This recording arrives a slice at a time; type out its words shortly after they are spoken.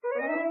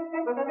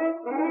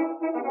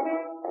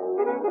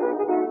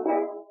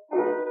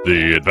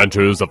The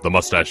Adventures of the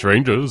Mustache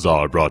Rangers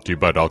are brought to you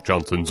by Doc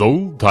Johnson's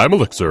Old Time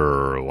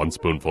Elixir. 1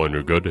 spoonful and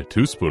you're good,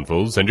 2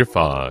 spoonfuls and you're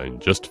fine,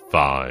 just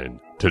fine.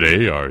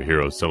 Today, our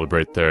heroes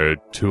celebrate their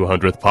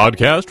 200th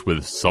podcast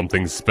with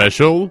something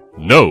special?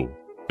 No,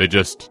 they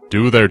just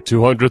do their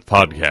 200th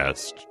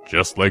podcast,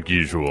 just like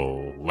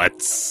usual.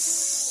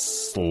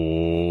 Let's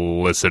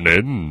listen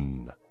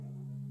in.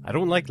 I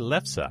don't like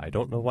lefse. I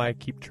don't know why I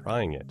keep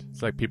trying it.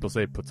 It's like people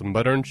say put some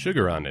butter and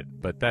sugar on it,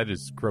 but that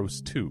is gross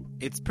too.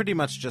 It's pretty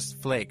much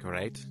just flake,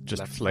 right?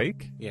 Just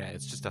flake? Yeah,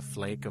 it's just a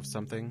flake of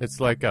something.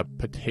 It's like a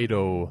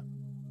potato...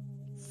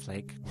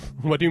 Flake?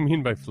 What do you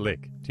mean by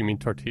flake? Do you mean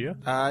tortilla?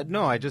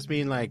 No, I just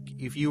mean like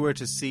if you were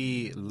to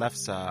see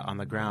lefse on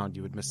the ground,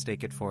 you would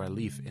mistake it for a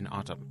leaf in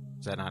autumn.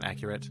 Is that not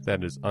accurate?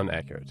 That is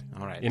inaccurate.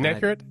 All right.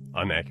 Inaccurate?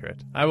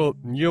 Inaccurate. I'm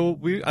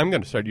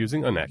going to start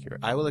using inaccurate.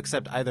 I will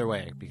accept either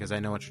way because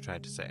I know what you're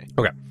trying to say.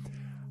 Okay.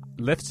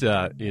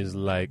 Lefse is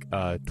like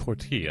a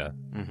tortilla,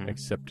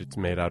 except it's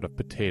made out of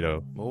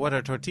potato. Well, what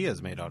are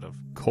tortillas made out of?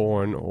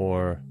 Corn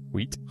or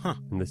wheat. Huh.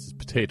 And this is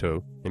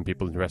potato, and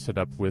people dress it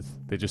up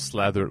they just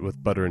slather it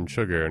with butter and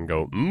sugar and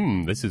go,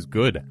 this is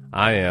good.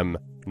 I am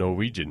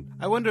Norwegian.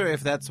 I wonder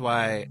if that's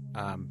why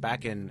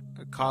back in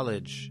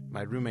college,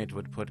 my roommate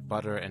would put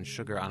butter and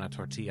sugar on a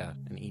tortilla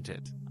and eat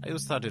it. I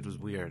always thought it was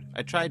weird.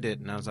 I tried it,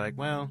 and I was like,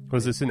 well...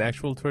 Was this an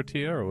actual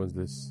tortilla, or was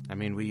this... I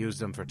mean, we used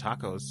them for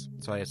tacos,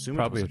 so I assume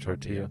probably it was a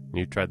tortilla.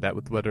 You tried that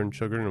with butter and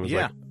sugar, and it was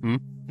yeah.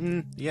 like,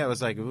 Yeah, it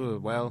was like, ooh,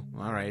 well,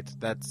 all right.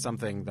 That's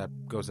something that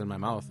goes in my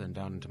mouth and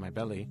down into my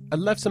belly. A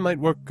lefse might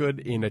work good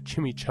in a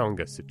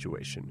chimichanga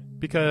situation,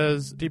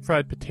 because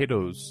deep-fried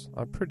potatoes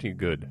are pretty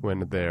good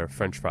when they're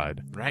French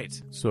fried.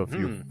 Right. So if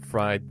you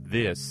fried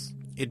this...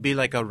 It'd be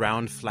like a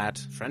round, flat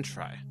French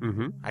fry.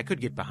 Mm-hmm. I could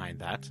get behind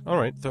that. All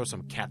right. Throw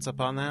some catsup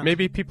on that.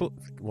 Maybe people...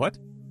 What?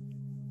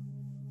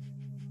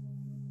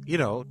 You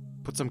know,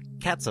 put some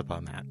catsup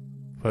on that.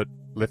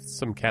 Lift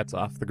some cats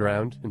off the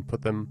ground and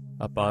put them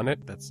up on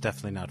it? That's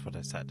definitely not what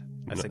I said.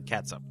 I said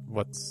catsup.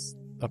 What's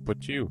up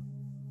with you?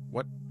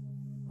 What?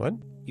 What?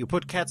 You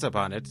put catsup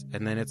on it,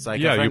 and then it's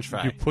like a French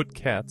fry. You put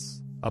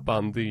cats up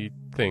on the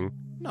thing.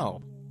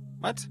 No.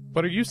 What?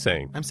 What are you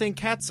saying? I'm saying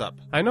catsup.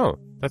 I know.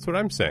 That's what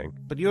I'm saying.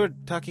 But you're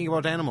talking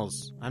about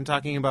animals. I'm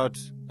talking about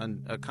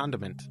a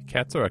condiment.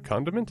 Cats are a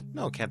condiment?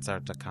 No, cats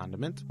aren't a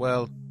condiment.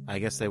 Well, I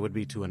guess they would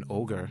be to an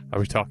ogre. Are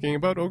we talking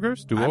about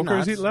ogres? Do I'm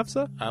ogres not. eat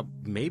lefse?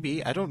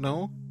 Maybe. I don't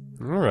know.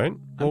 All right.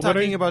 I'm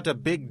talking about a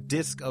big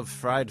disc of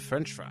fried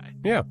French fry.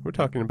 Yeah, we're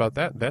talking about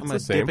that. That's the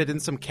same. I'm going to dip it in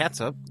some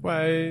catsup.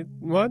 Why?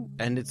 What?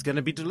 And it's going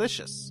to be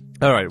delicious.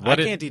 All right. I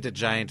can't eat a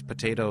giant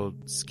potato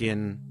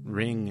skin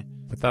ring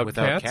without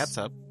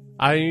catsup.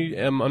 I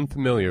am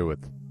unfamiliar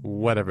with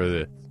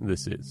whatever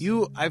this is.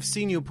 I've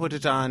seen you put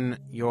it on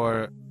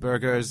your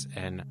burgers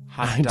and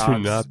hot dogs. I do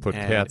not put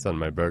cats on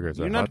my burgers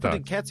or hot dogs. You're not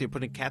putting cats, you're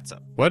putting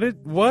catsup. What?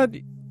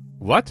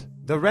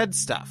 The red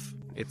stuff.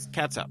 It's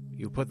catsup.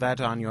 You put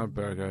that on your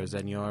burgers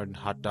and your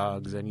hot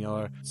dogs and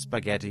your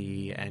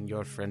spaghetti and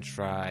your French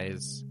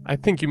fries. I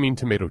think you mean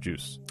tomato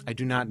juice. I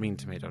do not mean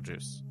tomato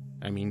juice.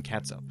 I mean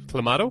catsup.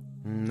 Clamato?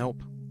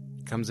 Nope.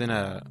 It comes in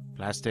a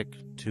plastic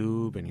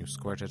tube and you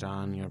squirt it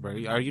on your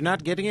burger. Are you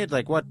not getting it?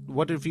 Like,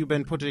 what have you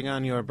been putting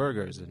on your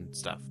burgers and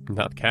stuff?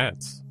 Not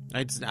cats.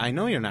 I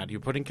know you're not.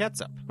 You're putting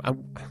catsup.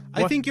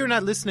 I think you're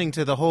not listening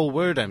to the whole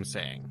word I'm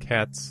saying.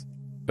 Cats.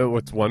 Oh,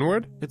 it's one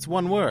word? It's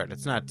one word.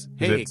 It's not,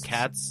 hey,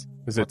 cats.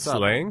 Is it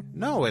slang?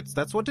 No,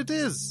 that's what it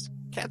is.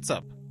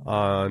 Catsup.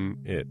 On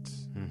it.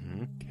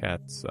 Mm-hmm.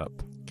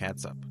 Catsup.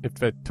 Catsup.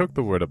 If I took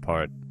the word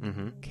apart,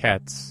 mm-hmm.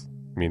 Cats,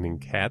 meaning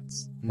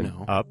cats, and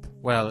no. up.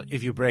 Well,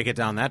 if you break it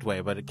down that way,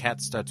 but a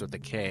cat starts with a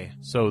K.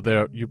 So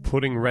you're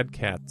putting red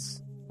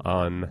cats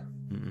on...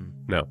 Mm-mm.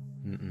 No.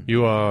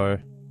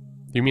 Mm-mm.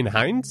 You mean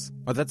Heinz?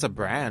 Oh, that's a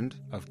brand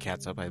of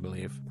catsup, I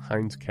believe.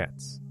 Heinz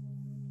Cats.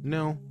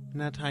 No,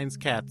 not Heinz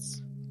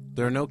Cats.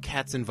 There are no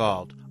cats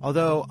involved.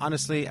 Although,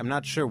 honestly, I'm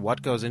not sure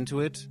what goes into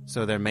it,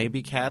 so there may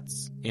be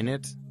cats in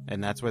it,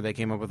 and that's where they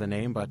came up with the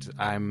name, but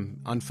I'm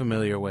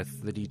unfamiliar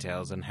with the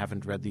details and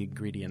haven't read the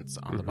ingredients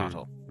on the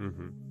bottle.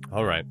 Mm-hmm.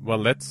 All right. Well,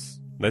 let's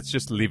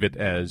just leave it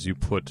as you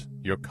put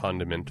your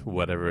condiment,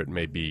 whatever it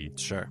may be,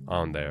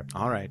 on there.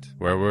 All right.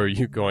 Where were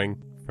you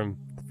going from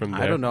there?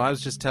 I don't know. I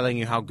was just telling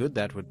you how good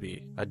that would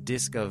be. A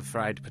disc of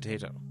fried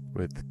potato.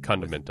 With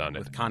condiment on it.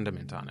 With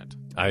condiment on it.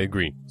 I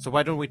agree. So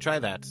why don't we try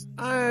that?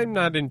 I'm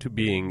not into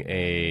being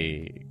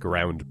a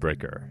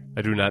groundbreaker.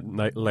 I do not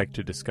like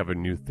to discover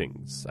new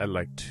things. I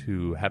like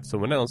to have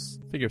someone else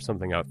figure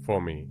something out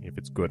for me, if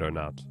it's good or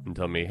not, and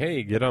tell me,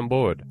 hey, get on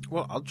board.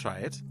 Well, I'll try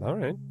it. All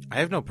right. I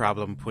have no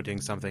problem putting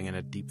something in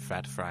a deep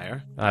fat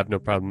fryer. I have no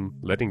problem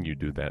letting you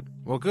do that.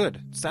 Well,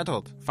 good.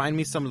 Settled. Find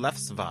me some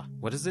lefse.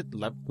 What is it?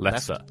 Lefse.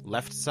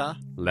 Lefse?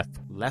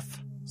 Lefse.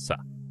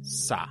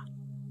 Sa.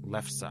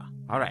 Lefse.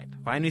 All right.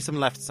 Find me some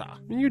lefse.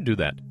 You do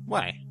that.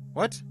 Why?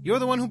 What? You're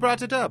the one who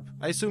brought it up.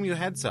 I assume you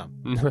had some.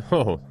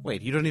 No.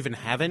 Wait, you don't even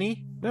have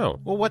any?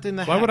 No. Well, what in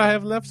the Why would I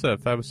have lefse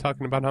if I was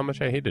talking about how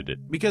much I hated it?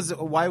 Because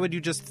why would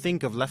you just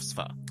think of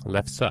lefse?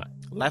 Lefse.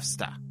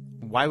 Lefsta.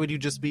 Why would you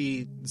just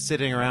be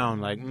sitting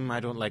around like, I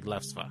don't like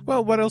Lefsta?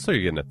 Well, what else are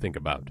you going to think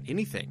about?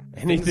 Anything.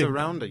 Anything. Things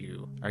around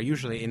you are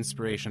usually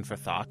inspiration for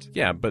thought.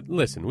 Yeah, but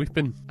listen, we've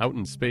been out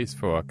in space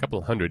for a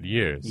couple hundred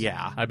years.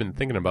 Yeah. I've been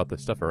thinking about the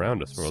stuff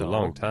around us for a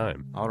long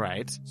time. All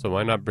right. So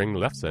why not bring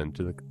Lefse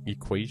into the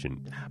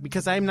equation?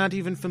 Because I'm not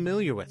even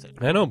familiar with it.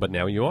 I know, but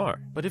now you are.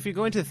 But if you're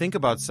going to think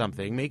about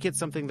something, make it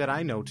something that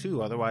I know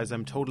too, otherwise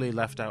I'm totally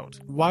left out.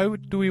 Why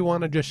do we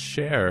want to just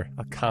share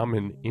a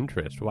common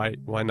interest? Why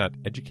not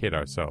educate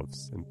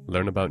ourselves and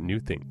learn about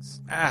new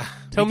things?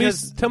 Tell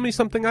me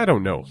something I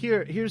don't know.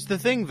 Here's the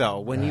thing,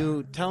 though. When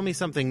you tell me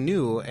something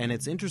new and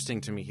it's interesting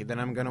to me, then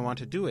I'm going to want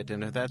to do it.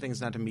 And if that thing's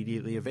not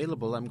immediately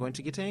available, I'm going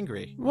to get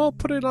angry. Well,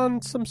 put it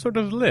on some sort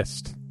of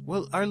list.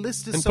 Well, our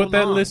list is and so long. And put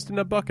that list in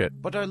a bucket.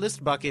 But our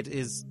list bucket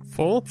is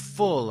full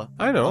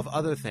I know. Of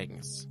other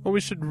things. Well,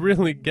 we should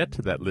really get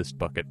to that list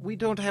bucket. We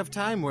don't have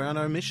time. We're on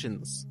our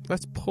missions.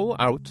 Let's pull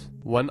out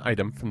one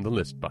item from the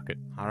list bucket.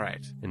 All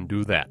right. And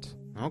do that.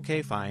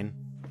 Okay, fine.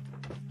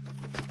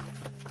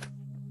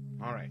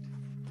 All right.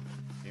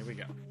 Here we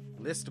go.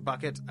 List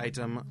bucket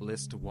item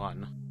list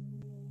 1.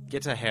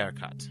 Get a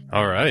haircut.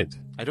 All right.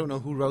 I don't know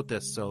who wrote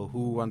this, so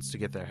who wants to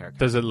get their haircut?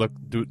 Does it look...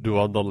 Do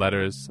all the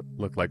letters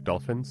look like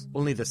dolphins?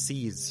 Only the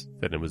C's.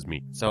 Then it was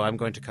me. So I'm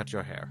going to cut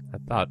your hair. I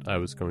thought I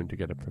was going to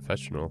get a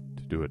professional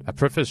to do it. A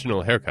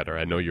professional haircutter.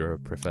 I know you're a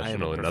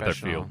professional in other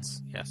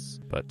fields. Yes.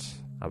 But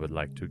I would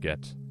like to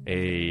get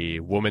a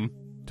woman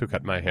to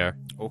cut my hair.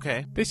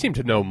 Okay. They seem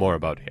to know more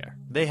about hair.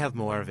 They have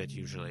more of it,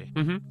 usually.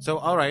 Mm-hmm. So,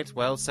 all right,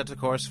 well, set a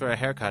course for a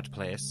haircut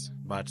place.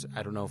 But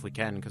I don't know if we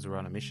can because we're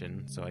on a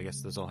mission, so I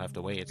guess this will have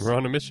to wait. We're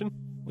on a mission?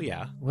 Well,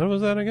 yeah. What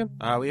was that again?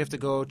 We have to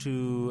go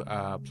to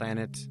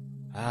planet...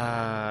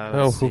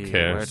 who cares?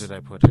 Where did I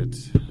put it?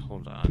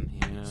 Hold on.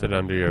 Yeah. Sit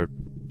under your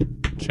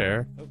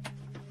chair. Oh,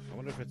 I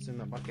wonder if it's in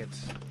the bucket.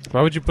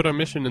 Why would you put our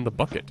mission in the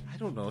bucket? I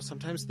don't know.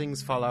 Sometimes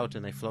things fall out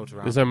and they float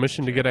around. Is our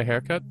mission to get a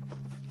haircut?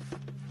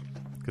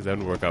 Because that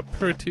would work out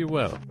pretty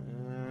well.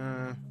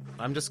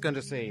 I'm just going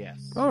to say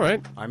yes. All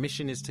right. Our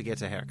mission is to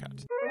get a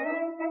haircut.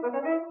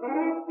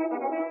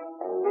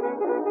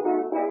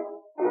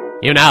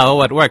 You know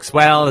what works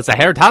well as a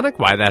hair tonic?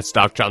 Why, that's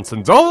Doc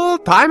Johnson's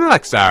old-time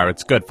elixir.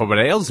 It's good for what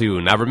ails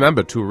you. Now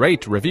remember to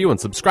rate, review, and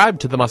subscribe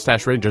to the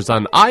Mustache Rangers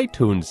on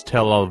iTunes.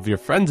 Tell all of your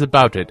friends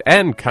about it.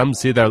 And come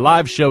see their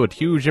live show at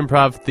Huge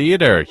Improv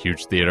Theater,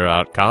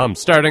 hugetheater.com,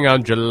 starting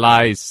on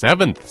July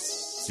 7th.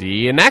 See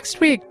you next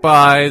week,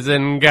 boys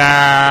and girls.